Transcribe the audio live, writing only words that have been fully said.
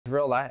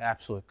Drill I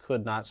absolutely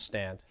could not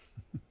stand,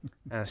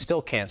 and I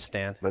still can't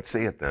stand, Let's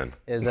see it then.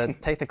 is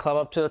take the club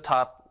up to the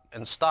top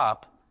and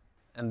stop,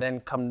 and then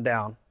come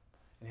down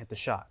and hit the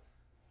shot.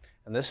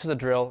 And this is a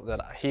drill that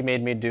he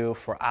made me do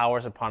for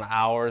hours upon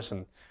hours,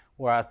 and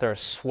we're out there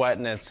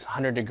sweating. It's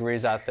 100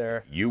 degrees out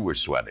there. You were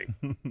sweating.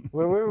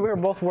 We were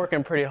both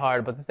working pretty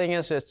hard, but the thing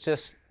is, it's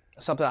just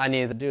something I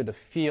needed to do to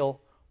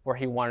feel where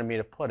he wanted me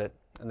to put it,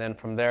 and then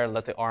from there,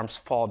 let the arms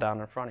fall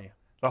down in front of you.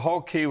 The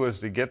whole key was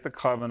to get the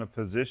club in a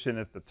position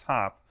at the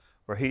top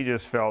where he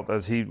just felt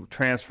as he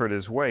transferred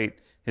his weight,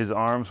 his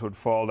arms would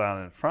fall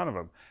down in front of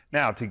him.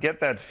 Now, to get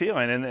that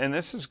feeling, and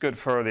this is good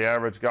for the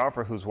average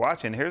golfer who's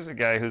watching, here's a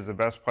guy who's the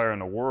best player in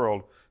the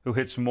world who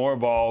hits more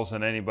balls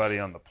than anybody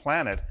on the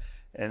planet,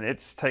 and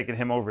it's taken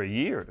him over a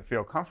year to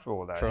feel comfortable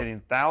with that, True.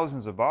 hitting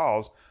thousands of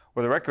balls,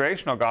 where the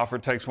recreational golfer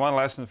takes one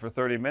lesson for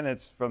 30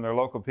 minutes from their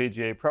local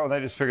PGA pro, and they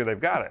just figure they've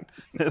got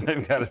it.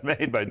 They've got it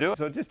made by doing it.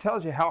 So it just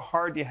tells you how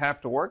hard you have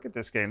to work at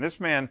this game.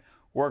 This man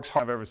works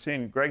hard I've ever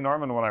seen. Greg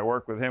Norman, when I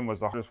worked with him, was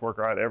the hardest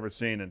worker I'd ever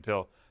seen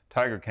until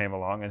Tiger came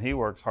along, and he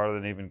works harder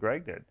than even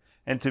Greg did.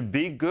 And to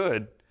be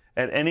good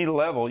at any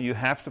level, you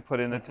have to put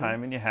in the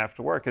time and you have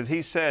to work. Because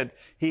he said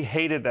he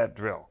hated that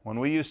drill. When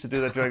we used to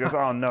do that drill, he goes,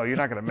 "Oh, no, you're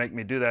not going to make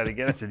me do that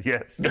again." I said,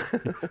 "Yes,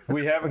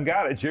 we haven't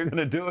got it. You're going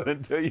to do it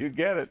until you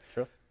get it."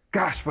 Sure.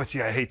 "Gosh,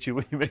 Butchie, I hate you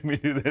when you make me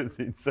do this,"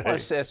 he'd say. Well,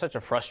 it's such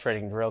a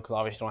frustrating drill because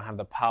obviously you don't have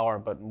the power,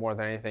 but more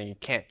than anything, you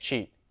can't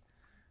cheat.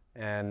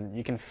 And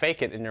you can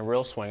fake it in your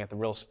real swing at the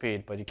real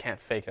speed, but you can't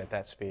fake it at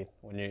that speed.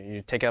 When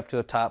you take it up to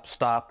the top,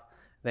 stop,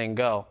 then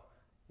go,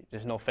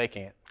 there's no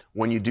faking it.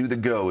 When you do the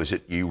go, is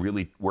it you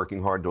really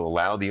working hard to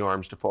allow the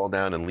arms to fall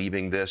down and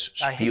leaving this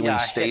feeling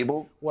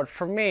stable? What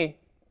for me,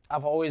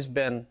 I've always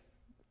been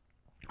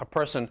a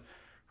person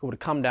who would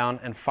come down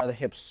and fire the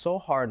hips so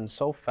hard and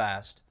so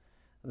fast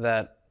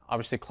that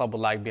obviously the club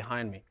would lag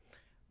behind me.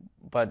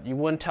 But you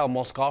wouldn't tell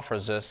most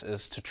golfers this,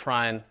 is to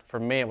try and, for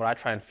me, what I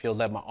try and feel,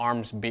 let my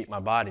arms beat my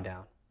body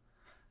down.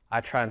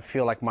 I try and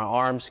feel like my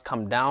arms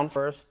come down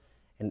first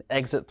and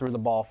exit through the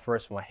ball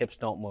first when my hips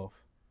don't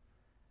move.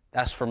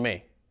 That's for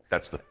me.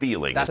 That's the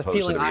feeling. That's as the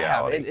opposed feeling to the I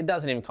have. reality. It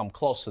doesn't even come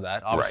close to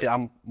that. Obviously, Right.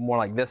 I'm more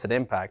like this at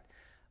impact.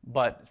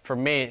 But for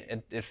me,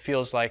 it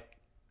feels like,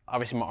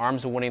 obviously, my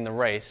arms are winning the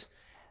race,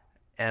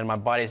 and my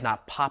body is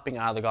not popping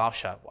out of the golf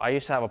shot. I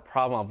used to have a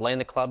problem of laying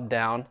the club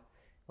down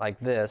like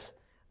this,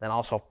 then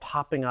also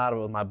popping out of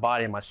it with my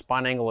body, and my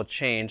spine angle would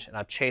change, and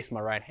I'd chase my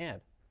right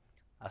hand.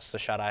 That's the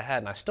shot I had,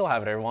 and I still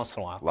have it every once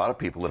in a while. A lot of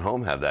people at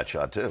home have that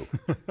shot too.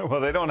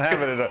 Well, they don't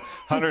have it at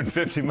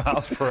 150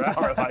 miles per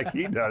hour like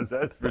he does,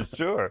 that's for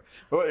sure.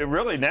 But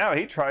really now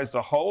he tries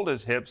to hold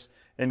his hips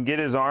and get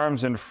his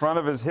arms in front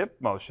of his hip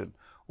motion.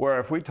 Where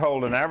if we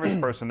told an average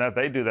person that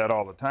they do that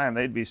all the time,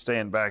 they'd be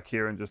staying back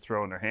here and just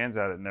throwing their hands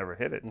at it and never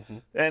hit it.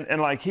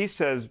 And like he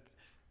says,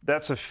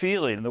 that's a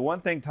feeling. The one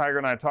thing Tiger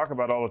and I talk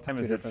about all the time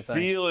is that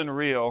feel and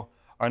real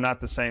are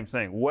not the same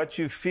thing. What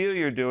you feel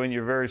you're doing,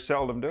 you're very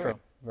seldom doing. True.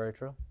 Very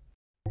true.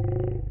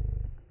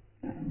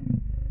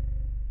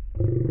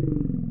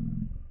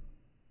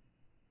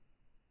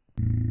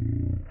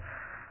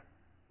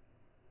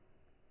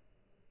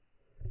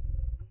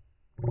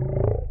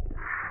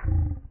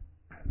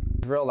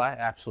 Drill I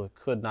absolutely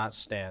could not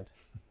stand,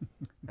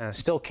 and I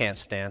still can't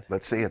stand,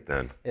 Let's see it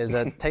then. is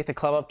take the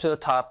club up to the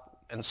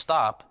top and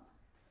stop,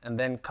 and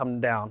then come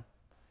down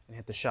and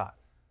hit the shot.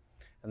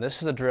 And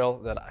this is a drill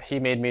that he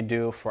made me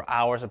do for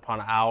hours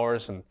upon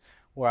hours, and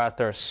we're out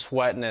there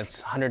sweating.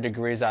 It's 100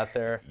 degrees out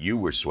there. You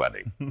were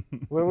sweating.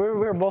 We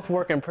were both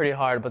working pretty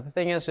hard, but the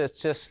thing is, it's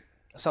just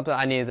something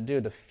I needed to do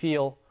to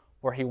feel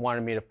where he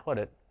wanted me to put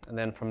it, and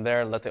then from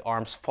there, let the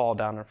arms fall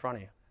down in front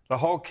of you. The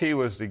whole key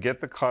was to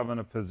get the club in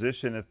a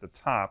position at the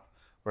top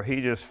where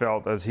he just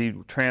felt as he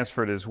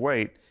transferred his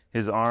weight,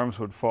 his arms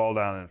would fall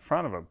down in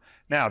front of him.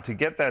 Now, to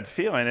get that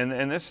feeling,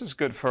 and this is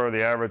good for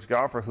the average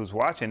golfer who's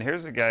watching,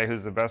 here's a guy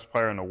who's the best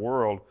player in the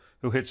world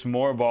who hits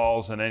more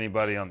balls than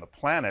anybody on the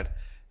planet,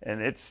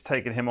 and it's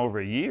taken him over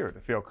a year to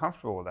feel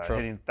comfortable with that, True.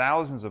 hitting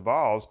thousands of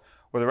balls,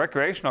 where the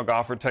recreational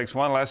golfer takes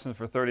one lesson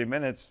for 30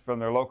 minutes from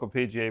their local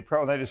PGA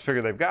pro, and they just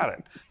figure they've got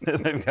it.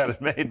 They've got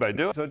it made by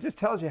doing it. So it just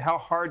tells you how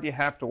hard you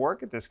have to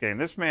work at this game.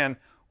 This man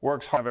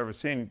works hard I've ever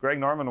seen. Greg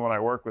Norman, when I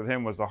worked with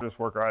him, was the hardest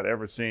worker I'd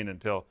ever seen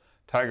until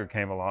Tiger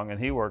came along, and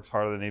he works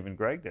harder than even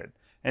Greg did.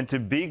 And to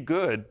be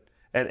good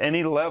at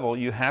any level,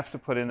 you have to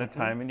put in the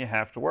time and you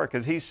have to work.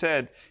 Because he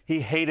said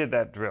he hated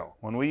that drill.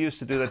 When we used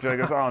to do that drill, he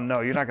goes, "Oh,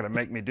 no, you're not going to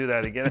make me do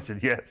that again." I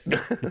said, "Yes,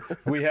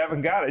 we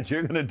haven't got it.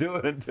 You're going to do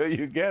it until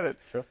you get it."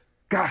 Sure.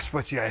 "Gosh,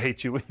 Butchie, I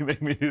hate you when you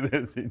make me do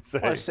this," he'd say.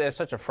 Well, it's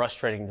such a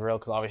frustrating drill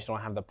because obviously you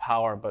don't have the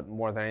power, but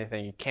more than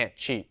anything, you can't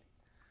cheat.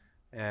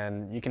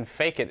 And you can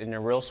fake it in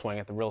your real swing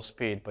at the real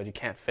speed, but you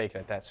can't fake it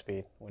at that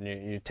speed. When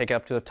you take it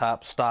up to the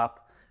top,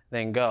 stop,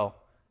 then go,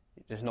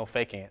 there's no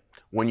faking it.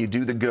 When you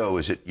do the go,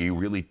 is it you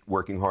really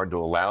working hard to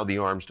allow the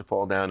arms to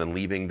fall down and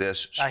leaving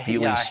this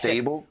feeling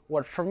stable?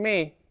 What for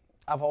me,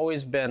 I've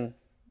always been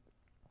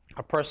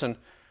a person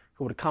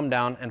who would come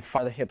down and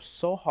fire the hips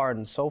so hard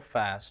and so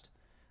fast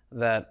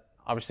that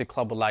obviously the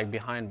club would lag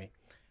behind me.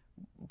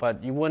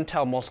 But you wouldn't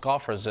tell most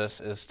golfers this,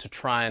 is to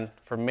try and,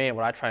 for me,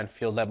 what I try and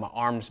feel, let my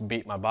arms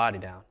beat my body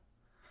down.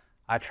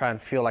 I try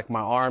and feel like my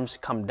arms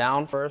come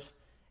down first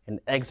and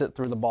exit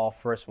through the ball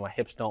first and my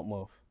hips don't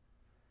move.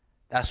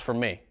 That's for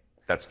me.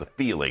 That's the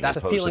feeling. That's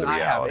as the opposed feeling to the I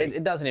have. reality.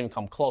 It doesn't even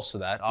come close to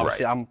that.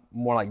 Obviously, Right. I'm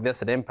more like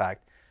this at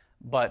impact.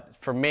 But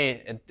for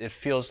me, it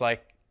feels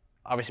like,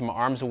 obviously, my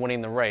arms are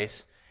winning the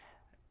race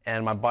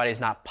and my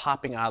body's not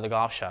popping out of the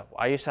golf shot.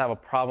 I used to have a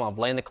problem of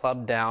laying the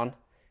club down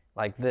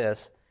like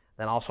this,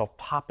 then also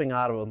popping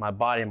out of it with my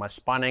body, and my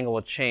spine angle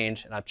would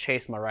change, and I'd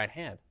chase my right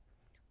hand.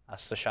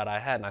 That's the shot I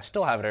had, and I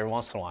still have it every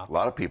once in a while. A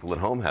lot of people at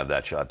home have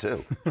that shot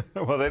too.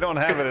 Well, they don't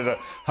have it at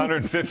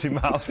 150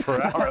 miles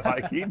per hour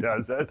like he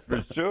does, that's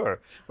for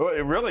sure. But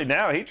really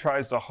now he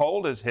tries to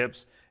hold his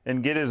hips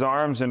and get his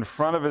arms in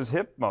front of his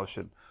hip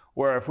motion.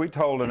 Where if we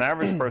told an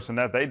average person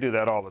that, they do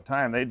that all the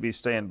time, they'd be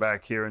staying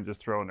back here and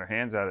just throwing their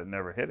hands at it and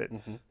never hit it.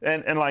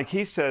 And like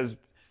he says,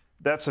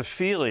 that's a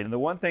feeling. The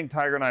one thing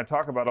Tiger and I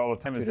talk about all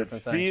the time is that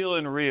feel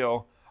and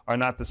real are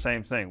not the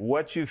same thing.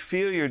 What you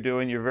feel you're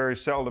doing, you're very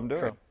seldom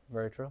doing. True.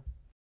 Very true.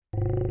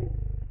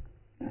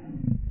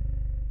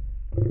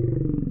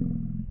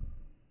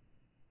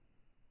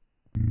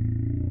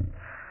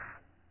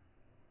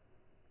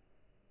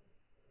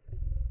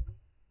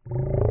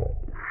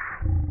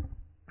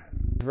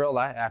 Drill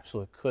I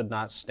absolutely could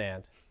not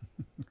stand,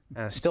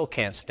 and I still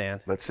can't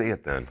stand, Let's see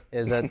it then.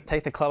 is that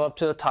take the club up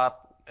to the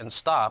top and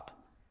stop,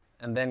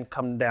 and then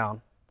come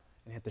down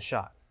and hit the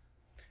shot.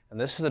 And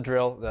this is a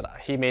drill that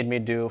he made me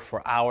do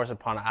for hours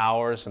upon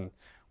hours, and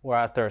we're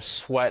out there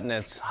sweating.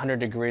 It's 100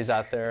 degrees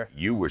out there.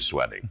 You were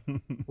sweating.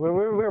 We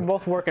were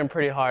both working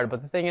pretty hard,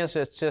 but the thing is,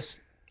 it's just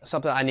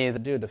something I needed to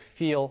do to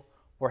feel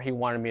where he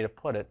wanted me to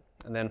put it,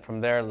 and then from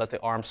there, let the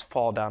arms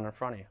fall down in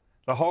front of you.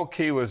 The whole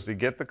key was to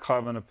get the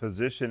club in a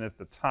position at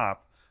the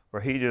top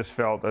where he just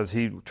felt as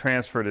he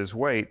transferred his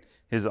weight,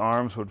 his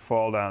arms would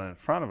fall down in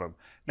front of him.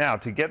 Now,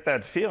 to get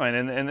that feeling,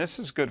 and this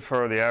is good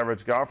for the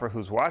average golfer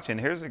who's watching,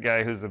 here's a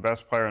guy who's the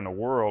best player in the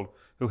world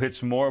who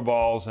hits more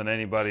balls than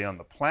anybody on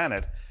the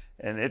planet,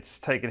 and it's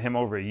taken him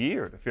over a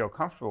year to feel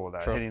comfortable with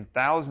that, hitting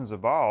thousands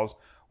of balls,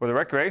 where the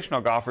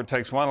recreational golfer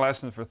takes one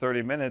lesson for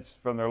 30 minutes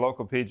from their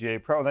local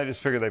PGA pro, and they just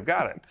figure they've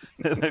got it.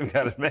 They've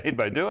got it made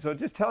by doing it. So it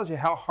just tells you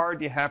how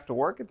hard you have to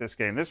work at this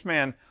game. This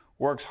man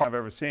works hard I've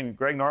ever seen.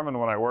 Greg Norman,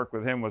 when I worked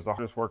with him, was the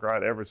hardest worker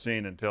I'd ever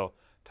seen until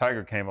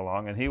Tiger came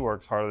along, and he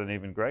works harder than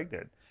even Greg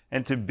did.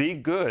 And to be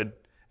good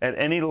at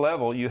any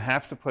level, you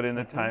have to put in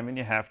the time and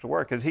you have to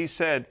work. As he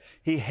said,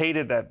 he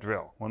hated that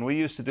drill. When we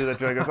used to do that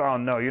drill, he goes, "Oh,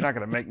 no, you're not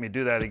going to make me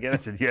do that again." I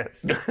said,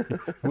 "Yes,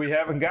 we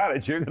haven't got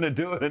it. You're going to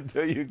do it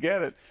until you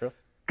get it." Sure.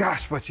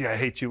 "Gosh, Butchie, I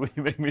hate you when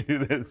you make me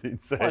do this,"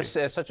 he'd say. Well,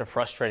 it's such a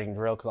frustrating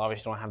drill because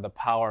obviously you don't have the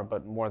power,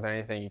 but more than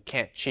anything, you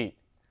can't cheat.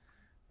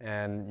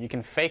 And you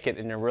can fake it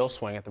in your real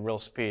swing at the real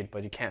speed,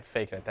 but you can't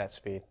fake it at that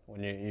speed.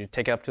 When you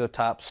take it up to the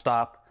top,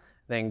 stop,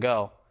 then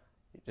go,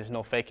 there's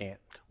no faking it.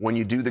 When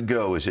you do the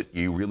go, is it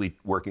you really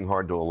working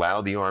hard to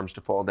allow the arms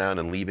to fall down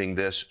and leaving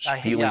this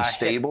feeling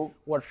stable?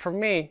 What for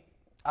me,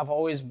 I've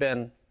always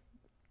been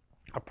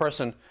a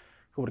person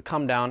who would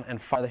come down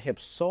and fire the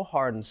hips so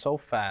hard and so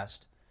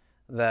fast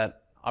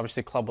that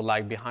obviously the club would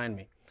lag behind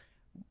me.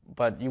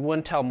 But you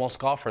wouldn't tell most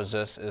golfers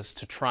this, is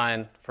to try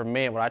and, for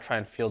me, what I try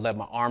and feel, let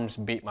my arms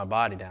beat my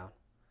body down.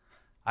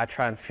 I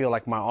try and feel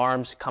like my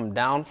arms come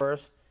down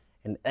first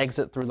and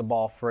exit through the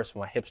ball first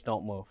and my hips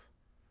don't move.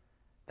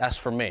 That's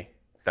for me.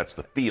 That's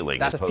the feeling.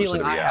 That's as the opposed feeling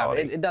to the I have.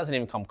 reality. It doesn't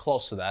even come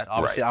close to that.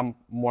 Obviously, Right. I'm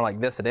more like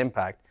this at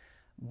impact.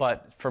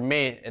 But for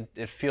me,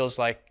 it feels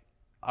like,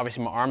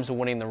 obviously, my arms are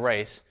winning the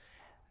race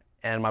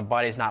and my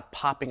body's not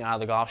popping out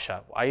of the golf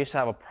shot. I used to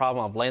have a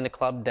problem of laying the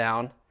club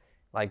down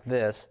like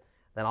this,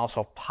 then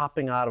also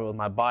popping out of it with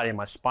my body, and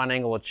my spine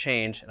angle would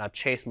change, and I'd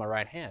chase my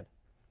right hand.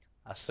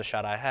 That's the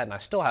shot I had, and I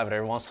still have it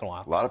every once in a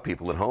while. A lot of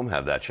people at home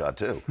have that shot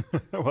too.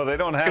 Well, they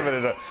don't have it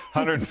at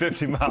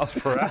 150 miles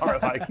per hour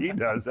like he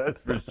does,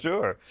 that's for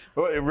sure.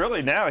 But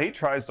really now he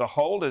tries to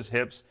hold his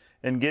hips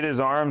and get his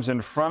arms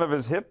in front of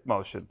his hip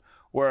motion.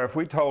 Where if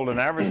we told an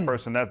average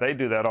person that, they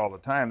do that all the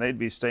time, they'd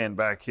be staying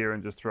back here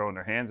and just throwing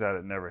their hands at it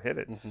and never hit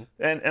it.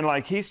 And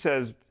like he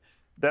says,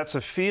 that's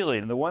a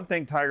feeling. The one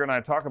thing Tiger and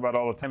I talk about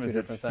all the time is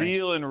that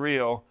feel and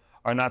real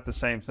are not the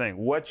same thing.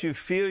 What you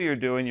feel you're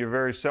doing, you're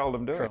very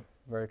seldom doing. True.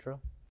 Very true.